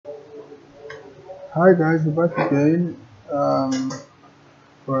Hi guys, we're back again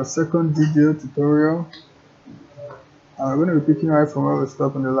for a second video tutorial. We're going to be picking right from where we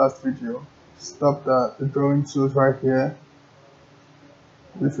stopped in the last video. Stopped at the drawing tools right here,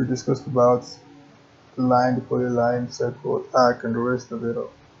 which we discussed about the line, the polyline, circle, arc, and the rest of it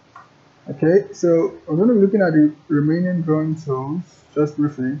all. Okay, so we're going to be looking at the remaining drawing tools just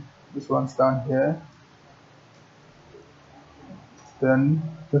briefly. This one's down here. Then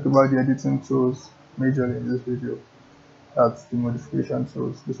talk about the editing tools majorly in this video. That's the modification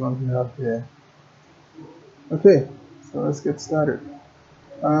tools. This one we have here. Okay, so let's get started.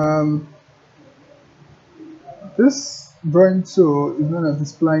 This drawing tool is known as the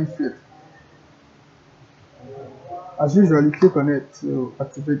spline fit. As usual, you click on it to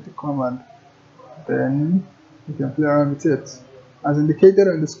activate the command. Then you can play around with it. As indicated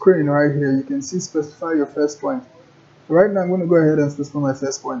on the screen right here, you can see specify your first point. So right now I'm going to go ahead and specify my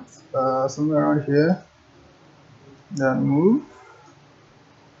first point. Somewhere around here. Then move.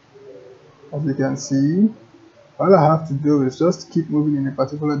 As you can see, all I have to do is just keep moving in a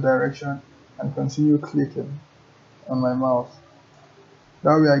particular direction and continue clicking on my mouse.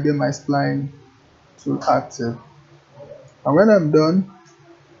 That way I get my spline tool active. And when I'm done,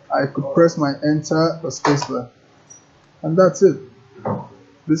 I could press my enter or spacebar. And that's it.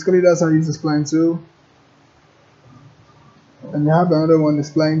 Basically that's how you use the spline tool. And you have another one, the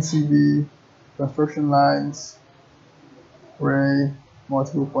spline TV, construction lines, ray,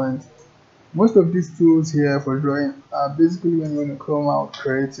 multiple points. Most of these tools here for drawing are basically when you want to come out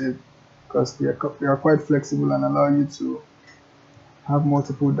creative, because they are quite flexible and allow you to have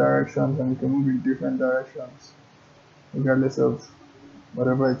multiple directions, and you can move in different directions regardless of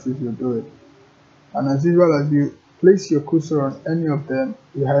whatever it is you're doing. And as usual, as you place your cursor on any of them,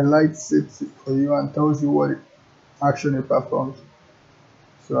 it highlights it for you and tells you what action it performs.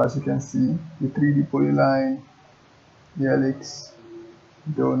 So as you can see, the 3D polyline, the helix,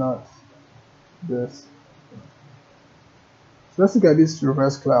 donut, this. So let's look at this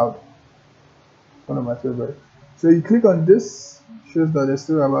reverse cloud. It's one of my favorites. So you click on this, shows that there's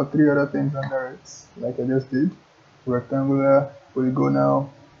still about 3 other things under it, like I just did: rectangular,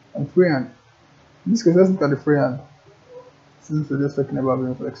 polygonal, and freehand. In this case, let's look at the freehand, since we're just talking about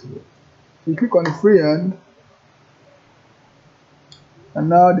being flexible. So you click on the freehand, and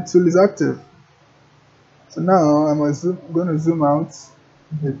now the tool is active. So now I'm going to zoom out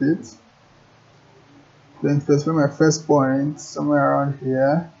a bit, then specify my first point somewhere around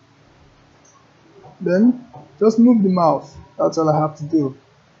here. Then just move the mouse. That's all I have to do,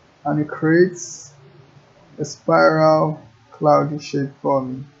 and it creates a spiral cloudy shape for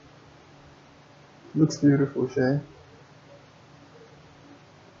me. Looks beautiful, Shay.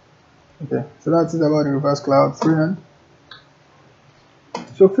 Okay, so that's it about the reverse cloud freehand.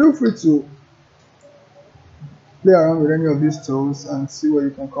 So feel free to play around with any of these tools and see what you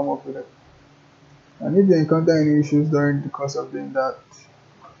can come up with it. And if you encounter any issues during the course of doing that,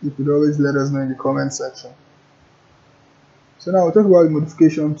 you could always let us know in the comment section. So now we'll talk about the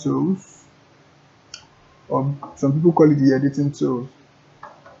modification tools, or some people call it the editing tools.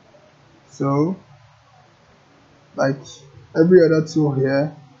 So, like every other tool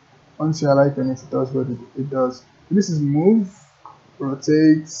here, once you highlight on it, it does what it does. This is move,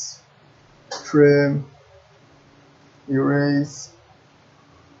 rotate, trim, erase,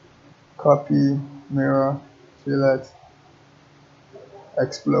 copy, mirror, fillet,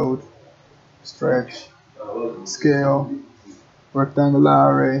 explode, stretch, scale,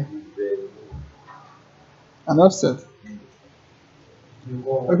 rectangular array, and offset.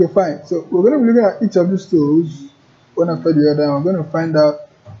 Okay, fine. So we're going to be looking at each of these tools one after the other, and we're going to find out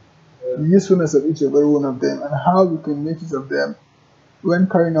the usefulness of each and every one of them and how we can make use of them when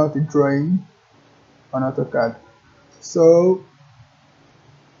carrying out a drawing on AutoCAD. So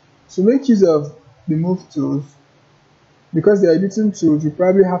to make use of the move tools, because they're editing tools, you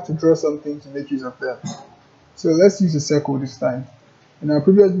probably have to draw something to make use of them. So let's use a circle this time. In our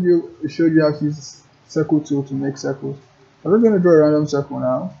previous video, we showed you how to use the circle tool to make circles. I'm just going to draw a random circle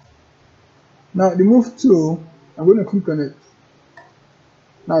now. Now the move tool, I'm going to click on it.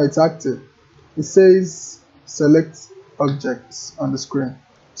 Now it's active. It says select objects on the screen.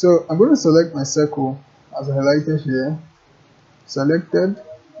 So I'm going to select my circle as highlighted here. Selected,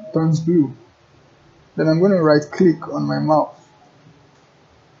 turns blue. Then I'm going to right click on my mouse.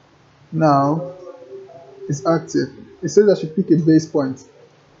 Now it's active. It says I should pick a base point.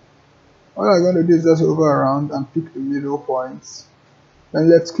 All I'm going to do is just hover around and pick the middle points. Then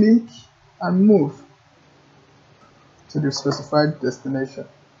left click and move to the specified destination.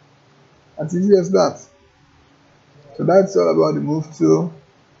 As easy as that. So that's all about the move tool.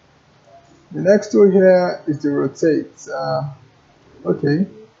 The next tool here is the rotate. Okay,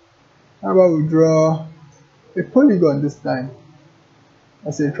 how about we draw a polygon this time?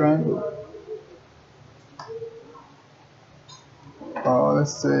 Let's say a triangle. Or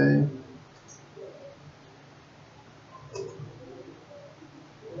let's say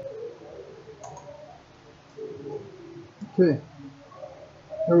okay,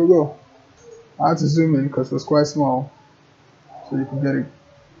 here we go. I had to zoom in because it was quite small, so you can get a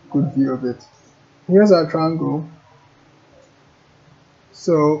good view of it. Here's our triangle.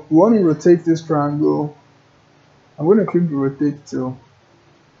 So we want to rotate this triangle. I'm going to click the rotate tool.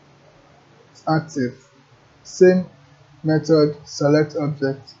 It's active. Same method, select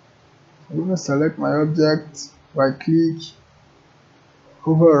object. I'm going to select my object, right click,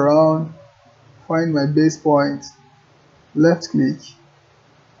 hover around, find my base point, left click,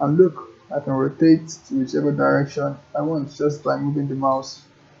 and look, I can rotate to whichever direction I want just by moving the mouse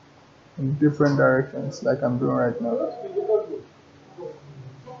in different directions like I'm doing right now.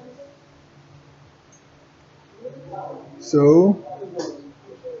 So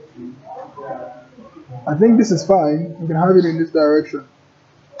I think this is fine. You can have it in this direction.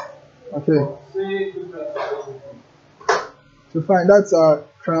 Okay. So fine, that's our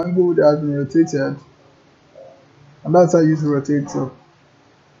triangle that has been rotated. And that's how you use the rotate tool.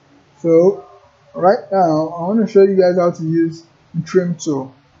 So right now I want to show you guys how to use the trim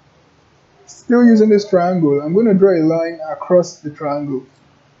tool. Still using this triangle, I'm going to draw a line across the triangle.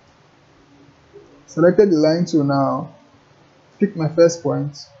 Selected the line tool now, pick my first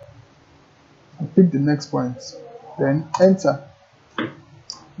point, and pick the next point, then enter.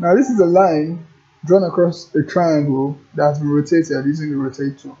 Now this is a line drawn across a triangle that has been rotated using the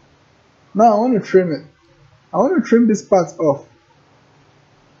rotate tool. Now I want to trim it. I want to trim this part off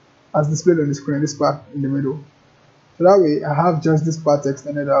as displayed on the screen, this part in the middle. So that way I have just this part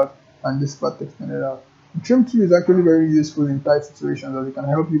extended out and this part extended out. The trim tool is actually very useful in tight situations as it can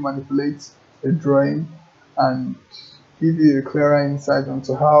help you manipulate a drawing and give you a clearer insight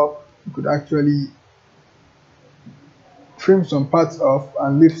into how you could actually trim some parts off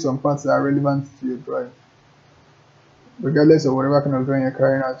and leave some parts that are relevant to your drawing, regardless of whatever kind of drawing you're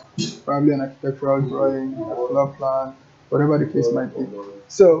carrying out, probably an architectural drawing, a floor plan, whatever the case might be.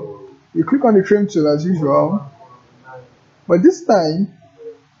 So you click on the trim tool as usual, but this time,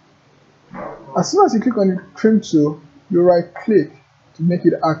 as soon as you click on the trim tool, you right click to make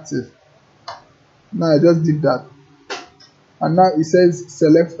it active. Now I just did that, and now it says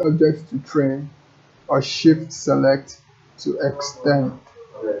select object to trim or shift select to extend.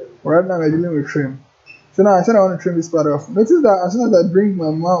 Right now we're dealing with trim. So now I said I want to trim this part off. Notice that as soon as I bring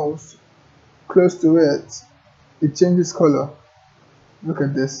my mouse close to it, it changes color. Look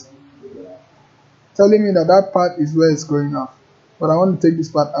at this, telling me that that part is where it's going off, but I want to take this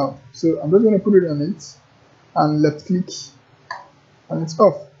part out. So I'm just going to put it on it and left click, and it's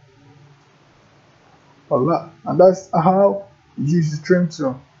off. Voila. And that's how you use the trim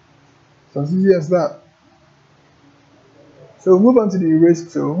tool. So as easy as that. So we'll move on to the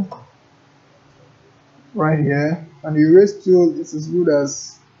erase tool right here, and the erase tool is as good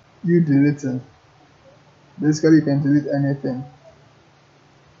as you deleting. Basically you can delete anything,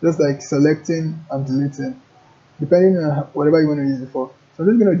 just like selecting and deleting, depending on whatever you want to use it for. So I'm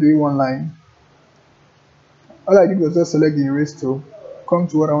just going to do one line. All I did was just select the erase tool, come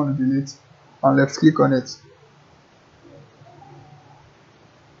to what I want to delete, and left click on it.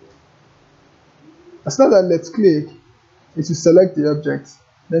 As soon as I left click, it will select the object.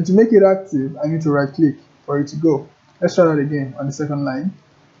 Then to make it active, I need to right click for it to go. Let's try that again on the second line.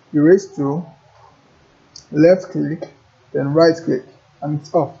 Erase tool, left click, then right click, and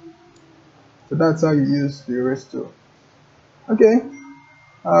it's off. So that's how you use the erase tool. Okay,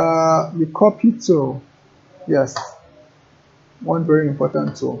 the copy tool. Yes, one very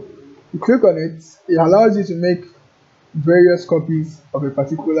important tool. You click on it, it allows you to make various copies of a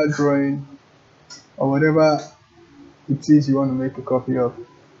particular drawing or whatever it is you want to make a copy of.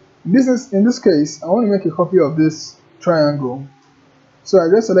 In this case, I want to make a copy of this triangle. So I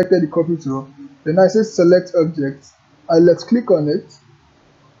just selected the copy tool, then I say select object, I left click on it,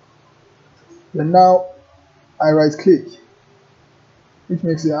 then now I right click, which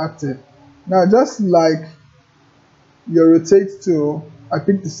makes it active. Now just like your rotate tool, I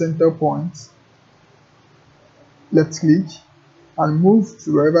pick the center point, left click, and move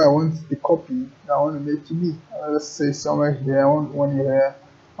to wherever I want the copy that I want to make to be. Let's say somewhere here, I want one here,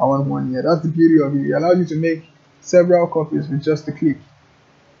 I want one here. That's the beauty of it. It allows you to make several copies with just a click,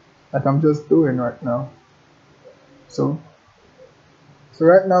 like I'm just doing right now. So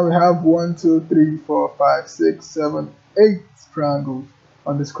right now we have 1, 2, 3, 4, 5, 6, 7, 8 triangles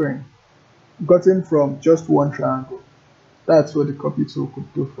on the screen. gotten from just one triangle. That's what the copy tool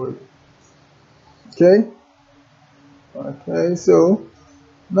could do for you. Okay. Okay, so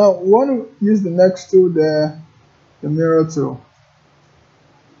now we want to use the next tool there, the mirror tool.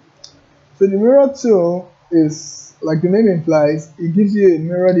 So the mirror tool is, like the name implies, it gives you a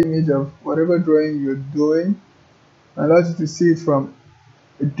mirrored image of whatever drawing you're doing and allows you to see it from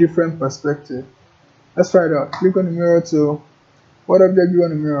a different perspective. Let's try it out. Click on the mirror tool. What object do you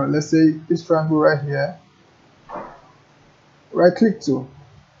want to mirror? Let's say this triangle right here. Right click tool.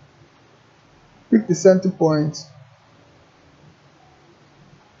 Pick the center point.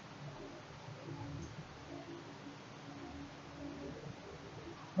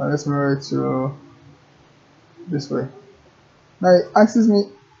 And let's mirror it to this way. Now it asks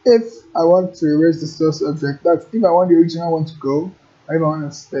me if I want to erase the source object. That's if I want the original one to go, or if I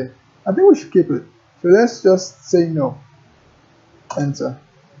want to stay. I think we should keep it. So let's just say no. Enter.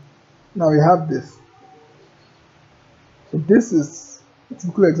 Now we have this. So this is a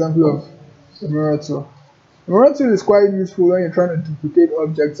typical example of the mirror tool. The mirror tool is quite useful when you're trying to duplicate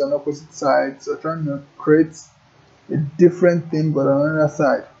objects on opposite sides or trying to create a different thing but on another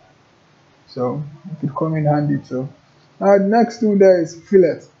side. So it could come in handy too. Now the next tool there is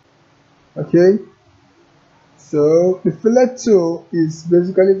fillet. Okay. So the fillet tool is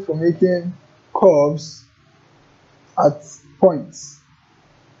basically for making curves at points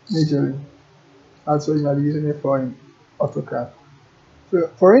majorly. That's what you might be using it for in AutoCAD. So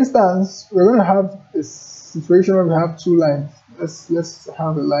for instance, we're going to have a situation where we have two lines. Let's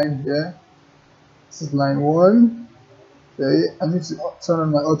have a line here. This is line 1. Okay, I need to turn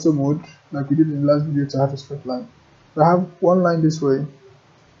on my auto mode like we did in the last video to have a straight line. So I have one line this way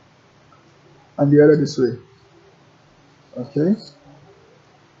and the other this way. Okay.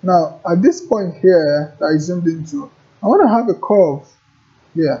 Now at this point here that I zoomed into, I want to have a curve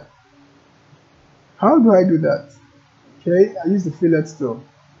here. How do I do that? Okay, I use the fillet tool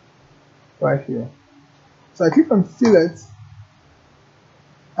right here. So I click on fillet,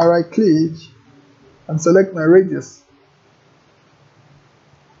 I right click and select my radius.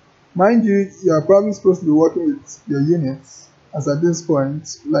 Mind you, you are probably supposed to be working with your units as at this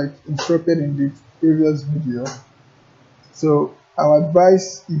point, like instructed in the previous video. So I would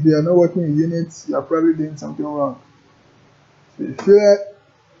advise, if you are not working with units, you are probably doing something wrong. So you fillet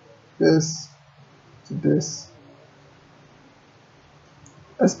this to this.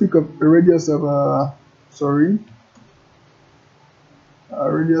 Let's pick up a radius of a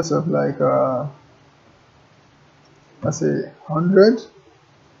radius of like let's say 100,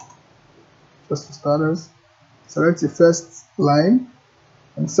 just for starters. Select the first line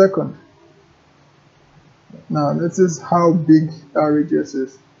and second. Now notice how big that radius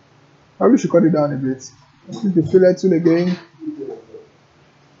is. Probably should cut it down a bit. Click the fillet tool again.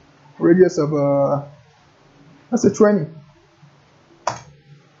 Radius of let's say 20.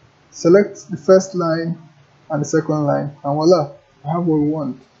 Select the first line and the second line, and voila, I have what we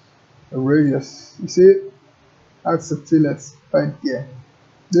want, a radius. You see it? That's the fillet right here.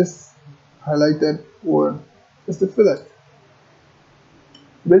 This highlighted one is the fillet.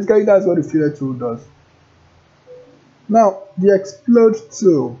 Basically, that's what the fillet tool does. Now, the explode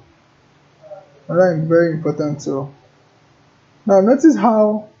tool, another very important tool. Now, notice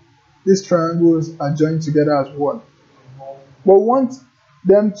how these triangles are joined together as one. But we want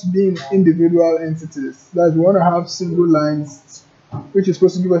them to be in individual entities. That we want to have single lines, which is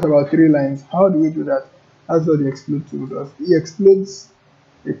supposed to give us about 3 lines. How do we do that? That's what the explode tool does. It explodes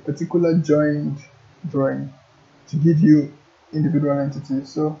a particular joined drawing to give you individual entities.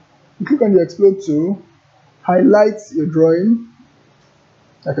 So you click on the explode tool, highlight your drawing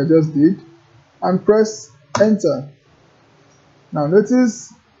like I just did, and press enter. Now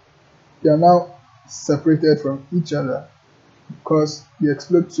notice they are now separated from each other because the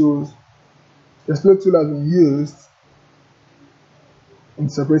explode tool has been used in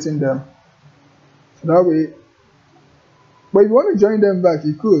separating them. So that way, but if you want to join them back,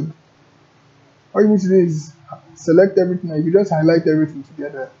 you could. All you need to do is select everything, and you just highlight everything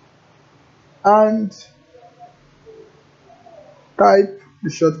together and type the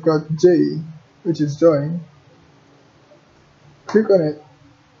shortcut J, which is join. Click on it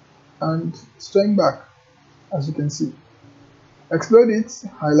and join back, as you can see. Explode it,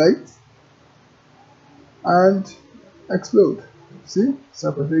 highlight, and explode. See?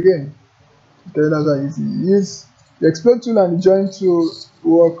 Separate again. Okay, that's how easy. Use the explode tool and the join tool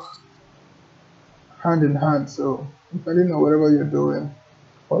work hand in hand. So depending on whatever you're doing,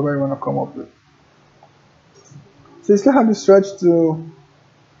 whatever you want to come up with. So you still have the stretch tool,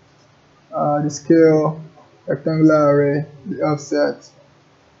 the scale, rectangular array, the offset,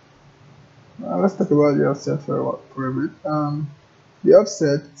 Let's talk about the offset for a bit. The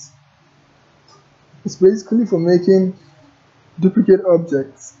offset is basically for making duplicate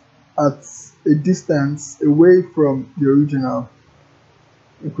objects at a distance away from the original.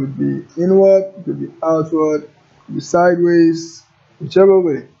 It could be inward, it could be outward, it could be sideways, whichever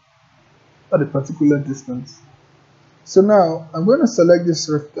way, at a particular distance. So now I'm going to select this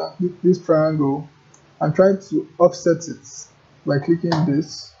triangle and try to offset it by clicking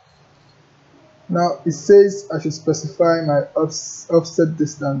this. Now it says I should specify my offset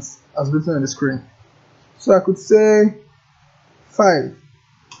distance as written on the screen. So I could say 5.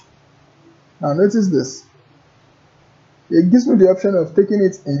 Now notice this. It gives me the option of taking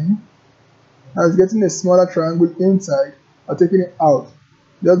it in, as getting a smaller triangle inside, or taking it out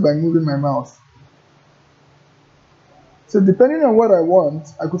just by moving my mouse. So depending on what I want,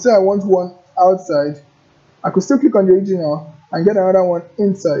 I could say I want one outside. I could still click on the original and get another one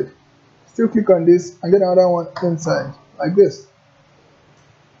inside. Still click on this and get another one inside, like this.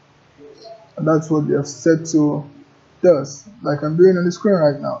 And that's what the offset tool does, like I'm doing on the screen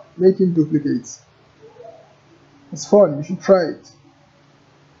right now, making duplicates. It's fun, you should try it.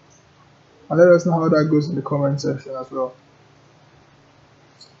 And let us know how that goes in the comment section as well.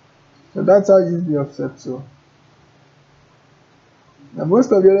 So that's how you use the offset tool. Now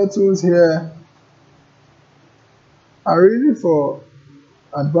most of the other tools here are really for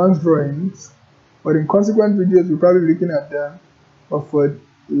advanced drawings, but in consequent videos we'll probably be looking at them, but for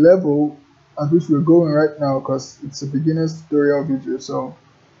the level at which we're going right now, because it's a beginner's tutorial video, so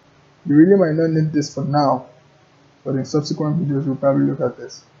you really might not need this for now, but in subsequent videos we'll probably look at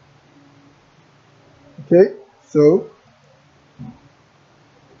this. Okay, so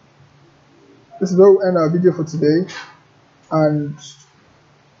this is where we'll end our video for today, and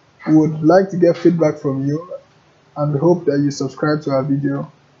we would like to get feedback from you, and we hope that you subscribe to our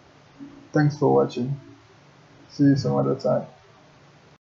video. Thanks for watching. See you some other time.